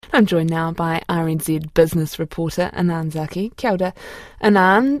I'm joined now by RNZ business reporter Anan Zaki. Kia ora.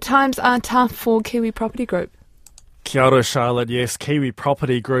 Anan, times are tough for Kiwi Property Group. Kia ora, Charlotte. Yes, Kiwi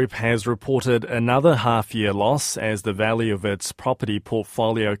Property Group has reported another half-year loss as the value of its property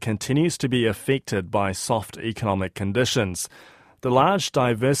portfolio continues to be affected by soft economic conditions. The large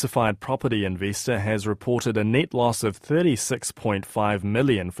diversified property investor has reported a net loss of $36.5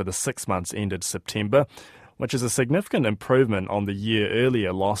 million for the 6 months ended September, which is a significant improvement on the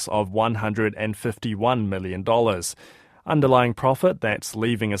year-earlier loss of $151 million. Underlying profit, that's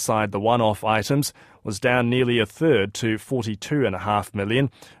leaving aside the one-off items, was down nearly a third to $42.5 million,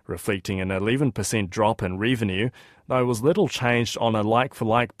 reflecting an 11% drop in revenue, though was little changed on a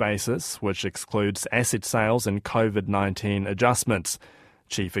like-for-like basis, which excludes asset sales and COVID-19 adjustments.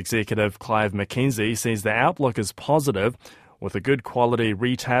 Chief Executive Clive McKenzie says the outlook is positive, with a good quality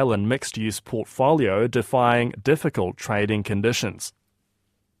retail and mixed-use portfolio defying difficult trading conditions.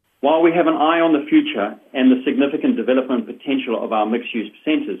 While we have an eye on the future and the significant development potential of our mixed-use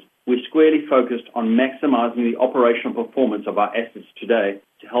centres, we're squarely focused on maximising the operational performance of our assets today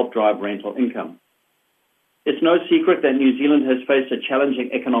to help drive rental income. It's no secret that New Zealand has faced a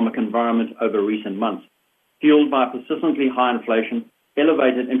challenging economic environment over recent months, fueled by persistently high inflation,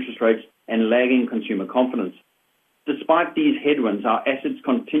 elevated interest rates and lagging consumer confidence. Despite these headwinds, our assets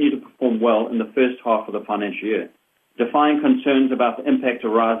continue to perform well in the first half of the financial year, defying concerns about the impact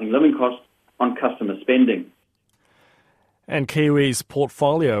of rising living costs on customer spending. And Kiwi's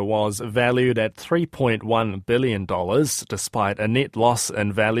portfolio was valued at $3.1 billion, despite a net loss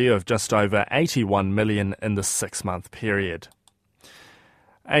in value of just over $81 million in the 6-month period.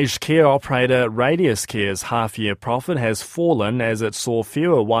 Aged care operator Radius Care's half-year profit has fallen as it saw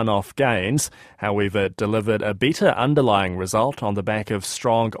fewer one-off gains. However, it delivered a better underlying result on the back of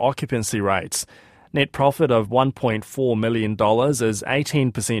strong occupancy rates. Net profit of $1.4 million is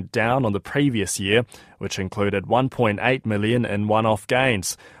 18% down on the previous year, which included $1.8 million in one-off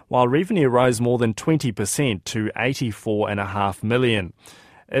gains, while revenue rose more than 20% to $84.5 million.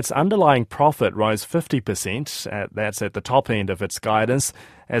 Its underlying profit rose 50%, that's at the top end of its guidance,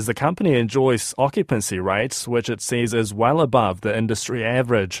 as the company enjoys occupancy rates, which it says is well above the industry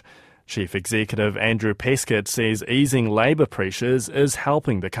average. Chief Executive Andrew Peskett says easing labour pressures is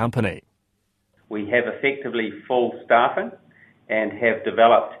helping the company. We have effectively full staffing and have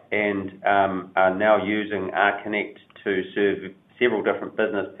developed and are now using RConnect to serve several different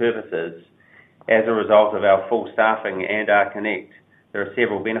business purposes. As a result of our full staffing and RConnect, there are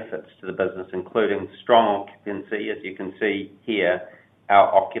several benefits to the business, including strong occupancy. As you can see here,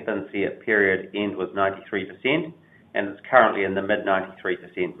 our occupancy at period end was 93%, and it's currently in the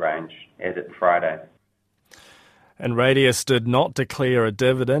mid-93% range as at Friday. And Radius did not declare a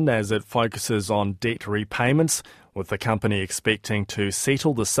dividend as it focuses on debt repayments, with the company expecting to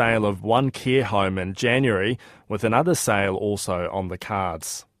settle the sale of one care home in January, with another sale also on the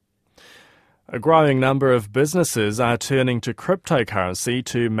cards. A growing number of businesses are turning to cryptocurrency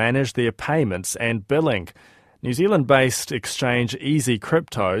to manage their payments and billing. New Zealand-based exchange Easy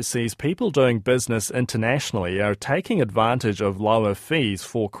Crypto sees people doing business internationally are taking advantage of lower fees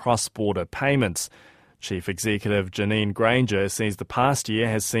for cross-border payments. Chief Executive Janine Granger says the past year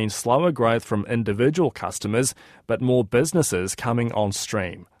has seen slower growth from individual customers, but more businesses coming on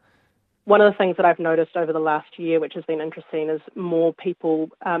stream. One of the things that I've noticed over the last year, which has been interesting, is more people,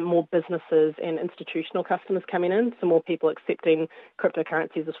 more businesses and institutional customers coming in, so more people accepting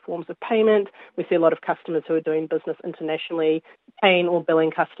cryptocurrencies as forms of payment. We see a lot of customers who are doing business internationally, paying or billing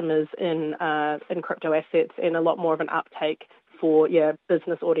customers in crypto assets, and a lot more of an uptake for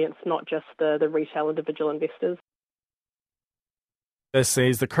business audience, not just the retail individual investors. This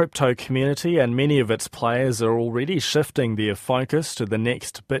says the crypto community and many of its players are already shifting their focus to the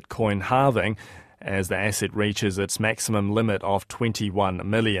next Bitcoin halving as the asset reaches its maximum limit of 21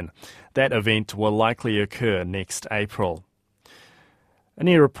 million. That event will likely occur next April. A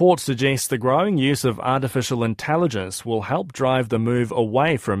new report suggests the growing use of artificial intelligence will help drive the move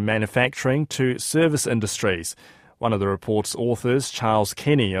away from manufacturing to service industries. One of the report's authors, Charles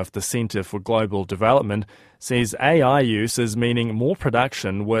Kenny of the Centre for Global Development, says AI use is meaning more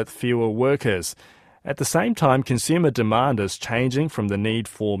production with fewer workers. At the same time, consumer demand is changing from the need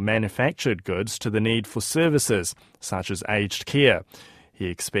for manufactured goods to the need for services, such as aged care. He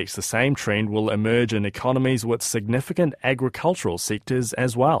expects the same trend will emerge in economies with significant agricultural sectors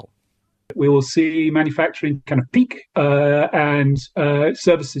as well. We will see manufacturing kind of peak and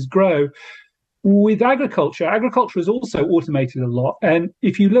services grow. With agriculture is also automated a lot. And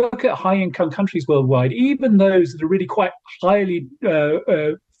if you look at high-income countries worldwide, even those that are really quite highly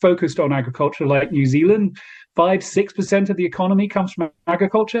focused on agriculture, like New Zealand, 5-6% of the economy comes from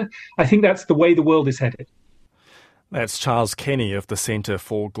agriculture. I think that's the way the world is headed. That's Charles Kenny of the Centre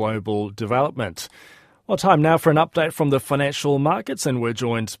for Global Development. Well, time now for an update from the financial markets, and we're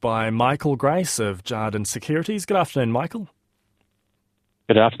joined by Michael Grace of Jarden Securities. Good afternoon, Michael.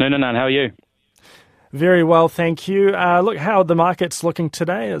 Good afternoon, Anan. How are you? Very well, thank you. Look, how are the markets looking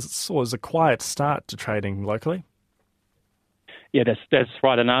today? It was a quiet start to trading locally. Yeah, that's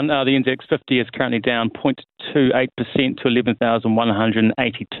right, Anan. The Index 50 is currently down 0.28% to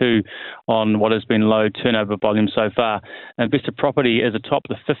 11,182 on what has been low turnover volume so far. Investor property is atop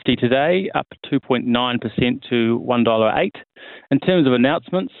the 50 today, up 2.9% to $1.08. In terms of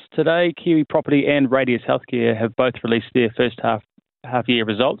announcements today, Kiwi Property and Radius Healthcare have both released their first half-year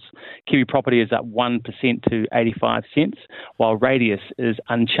results. Kiwi Property is up 1% to 85 cents, while Radius is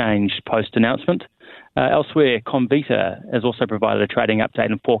unchanged post-announcement. Elsewhere, Comvita has also provided a trading update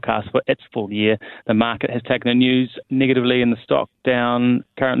and forecast for its full year. The market has taken the news negatively, and the stock down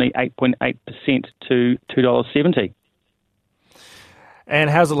currently 8.8% to $2.70. And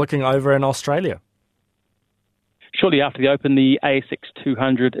how's it looking over in Australia? Shortly after the open, the ASX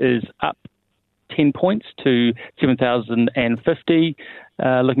 200 is up 10 points to 7,050.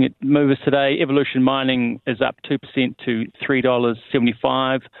 Looking at movers today, Evolution Mining is up 2% to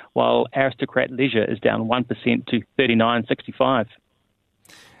 $3.75, while Aristocrat Leisure is down 1% to $39.65.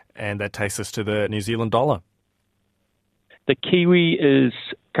 And that takes us to the New Zealand dollar. The Kiwi is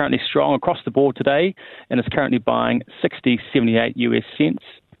currently strong across the board today and is currently buying 60.78 US cents,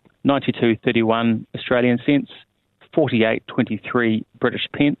 92.31 Australian cents, 48.23 British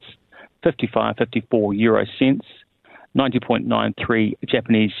pence, 55.54 euro cents, 90.93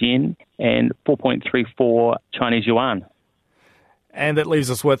 Japanese yen, and 4.34 Chinese yuan. And that leaves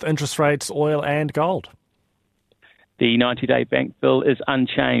us with interest rates, oil and gold. The 90-day bank bill is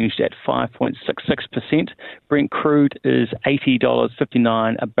unchanged at 5.66%. Brent crude is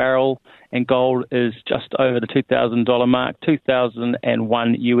 $80.59 a barrel, and gold is just over the $2,000 mark,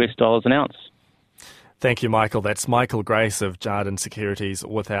 $2,001 US an ounce. Thank you, Michael. That's Michael Grace of Jarden Securities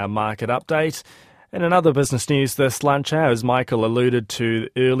with our market update. And in other business news this lunch hour, as Michael alluded to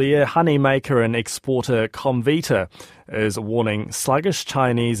earlier, honey maker and exporter Comvita is warning sluggish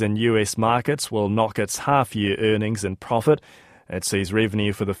Chinese and US markets will knock its half-year earnings and profit. It sees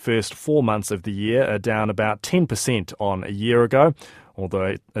revenue for the first 4 months of the year are down about 10% on a year ago,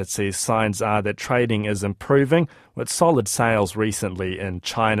 although it says signs are that trading is improving with solid sales recently in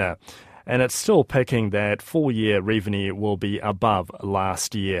China. And it's still picking that full-year revenue will be above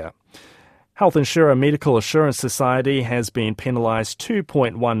last year. Health insurer Medical Assurance Society has been penalised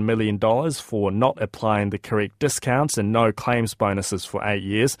 $2.1 million for not applying the correct discounts and no claims bonuses for 8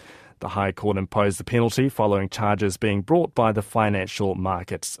 years. The High Court imposed the penalty following charges being brought by the Financial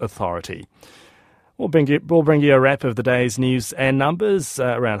Markets Authority. We'll bring you a wrap of the day's news and numbers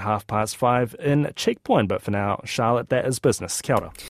around 5:30 in Checkpoint. But for now, Charlotte, that is business. Kia ora.